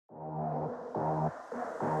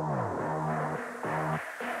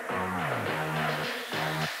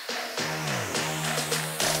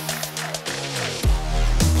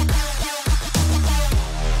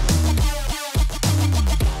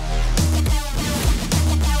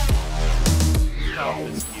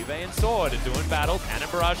CuVee and Sword are doing battle. Cannon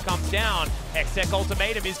Barrage comes down. Hextech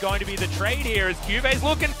Ultimatum is going to be the trade here as CuVee's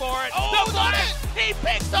looking for it. Oh, the got flash! it! He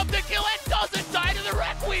picks up the kill and doesn't die to the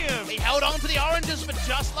Requiem! He held on to the oranges for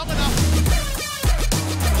just long enough.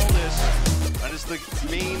 All this. That is the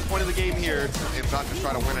main point of the game here. Not just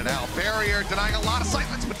trying to win it out. Barrier denying a lot of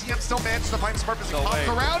silence, but TM still managed to find his purpose and comes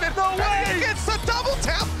around it. No way! He gets the double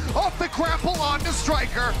tap off the grapple onto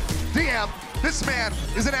Striker. DM, this man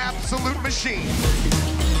is an absolute machine.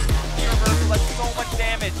 Like so much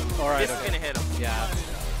damage. All right, this is gonna hit him. Yeah.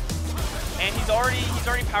 And he's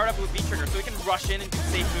already powered up with V-Trigger, so he can rush in and do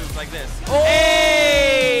safe moves like this. Oh!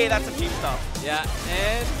 Hey! That's some cheap stuff. Yeah,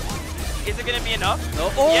 and Is it gonna be enough?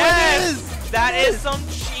 no. Oh, yes! it is! That is some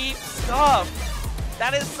cheap stuff.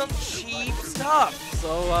 That is some cheap stuff. So,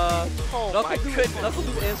 Oh my goodness. Knuckle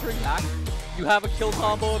answering back. You have a kill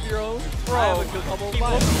combo of your own. Bro, I have a kill combo of people-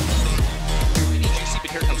 mine. Really juicy,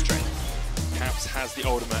 but here comes Trey. Caps has the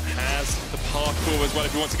ultimate, has the parkour as well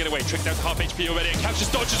if he wants to get away. Tricked out to half HP already, and Caps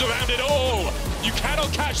just dodges around it all. You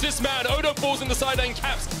cannot catch this man. Odo falls in the side lane.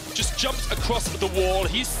 Caps just jumps across the wall.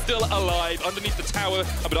 He's still alive underneath the tower,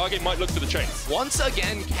 but our game might look for the chase. Once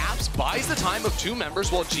again, Caps buys the time of two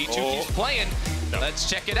members while G2 keeps playing. No. Let's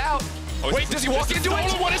check it out. Oh, Wait, does he walk into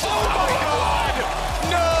it? What is Oh my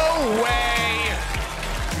god! No way!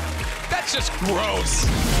 That's just gross.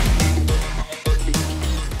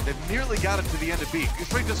 They nearly got it to the end of B.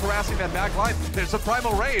 Straight just harassing that back line. There's a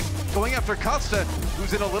Primal Rage going after Costa,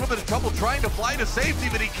 who's in a little bit of trouble trying to fly to safety,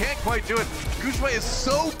 but he can't quite do it. CuVee is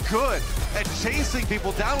so good at chasing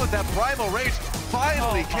people down with that Primal Rage.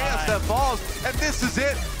 Finally, Chaos that falls, and this is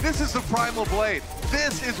it. This is the Primal Blade.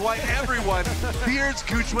 This is why everyone fears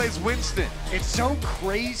CuVee's Winston. It's so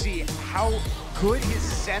crazy how good his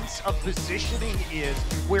sense of positioning is,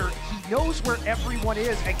 where he knows where everyone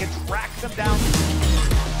is and can track them down.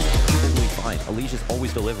 Totally fine. Alicia's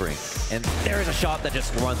always delivering. And there's a shot that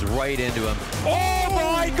just runs right into him. Oh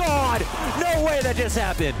my god! No way that just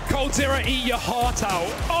happened! Coldzera, eat your heart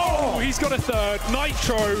out. Oh, he's got a third.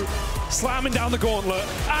 Nitro slamming down the gauntlet.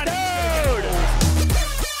 And Dude!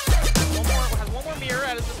 Has one more mirror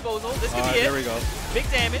at his disposal. This could be it. There we go. Big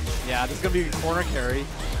damage. Yeah, this is gonna be a corner carry.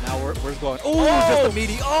 Now where's going? Oh, just a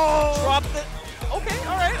meaty. Oh! Drop the. Okay,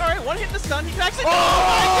 all right. One hit in the stun. He can actually.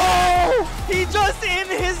 Oh! He just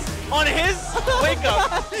on his wake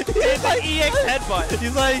up did the EX headbutt.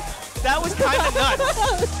 He's like, That was kind of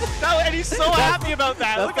nuts. And he's so happy about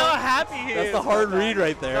that. Look how happy he is. that's the hard read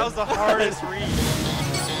right there. That was the hardest read.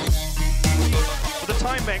 With the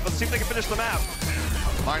time bank, let's see if they can finish the map.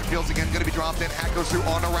 Minefields again going to be dropped in. Hack goes through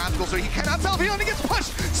on a Rascal, so he cannot tell if he only gets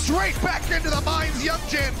pushed straight back into the mines. Young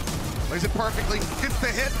Jin plays it perfectly, gets the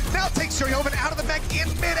hit, now takes Shoryovin out of the mech in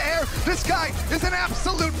midair. This guy is an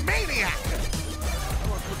absolute maniac.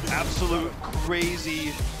 Absolute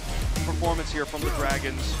crazy performance here from the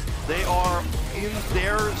Dragons. They are in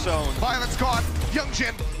their zone. Violence gone. Young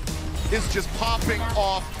Jin is just popping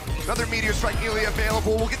off. Another Meteor Strike nearly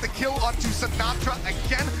available. We'll get the kill onto Sinatra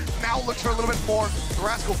again. Now looks for a little bit more. The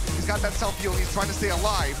Rascal, he's got that self-heal. He's trying to stay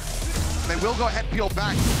alive. They will go ahead and peel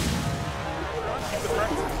back.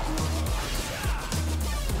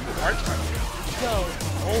 Go.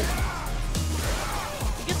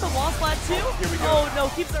 He gets the wall slide too? Here we go. Oh no,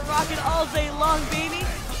 keeps it rocking all day long, baby.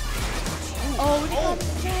 Oh, he got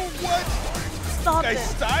it again. What? Stop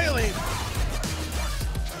Nice it. styling.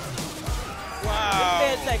 Wow.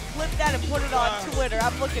 Man said, clip that and put it on Twitter.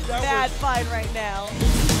 I'm looking mad fine right now.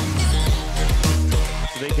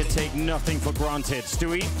 So they could take nothing for granted.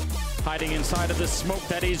 Stewie hiding inside of the smoke.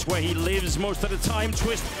 That is where he lives most of the time.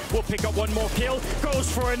 Twist will pick up one more kill.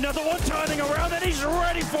 Goes for another one, turning around, and he's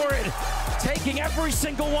ready for it. Taking every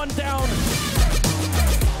single one down.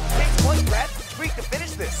 Takes one grab streak to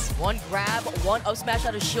finish this. One grab, one up smash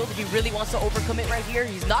out of shield if he really wants to overcome it right here.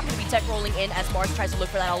 He's not going to be tech rolling in as Mars tries to look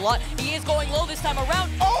for that a lot. He is going low this time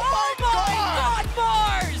around. Oh my God,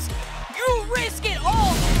 Mars! You risk it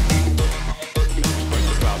all!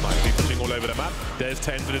 Cloud9 be pushing all over the map. There's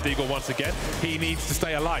 10 for the Deagle once again. He needs to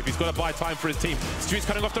stay alive. He's got to buy time for his team. Stewie's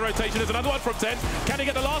cutting off the rotation. There's another one from 10. Can he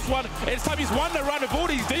get the last one? It's time he's won the round of all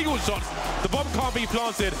these Deagle shots. The bomb can't be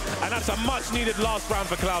planted, and that's a much-needed last round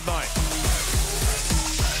for Cloud9.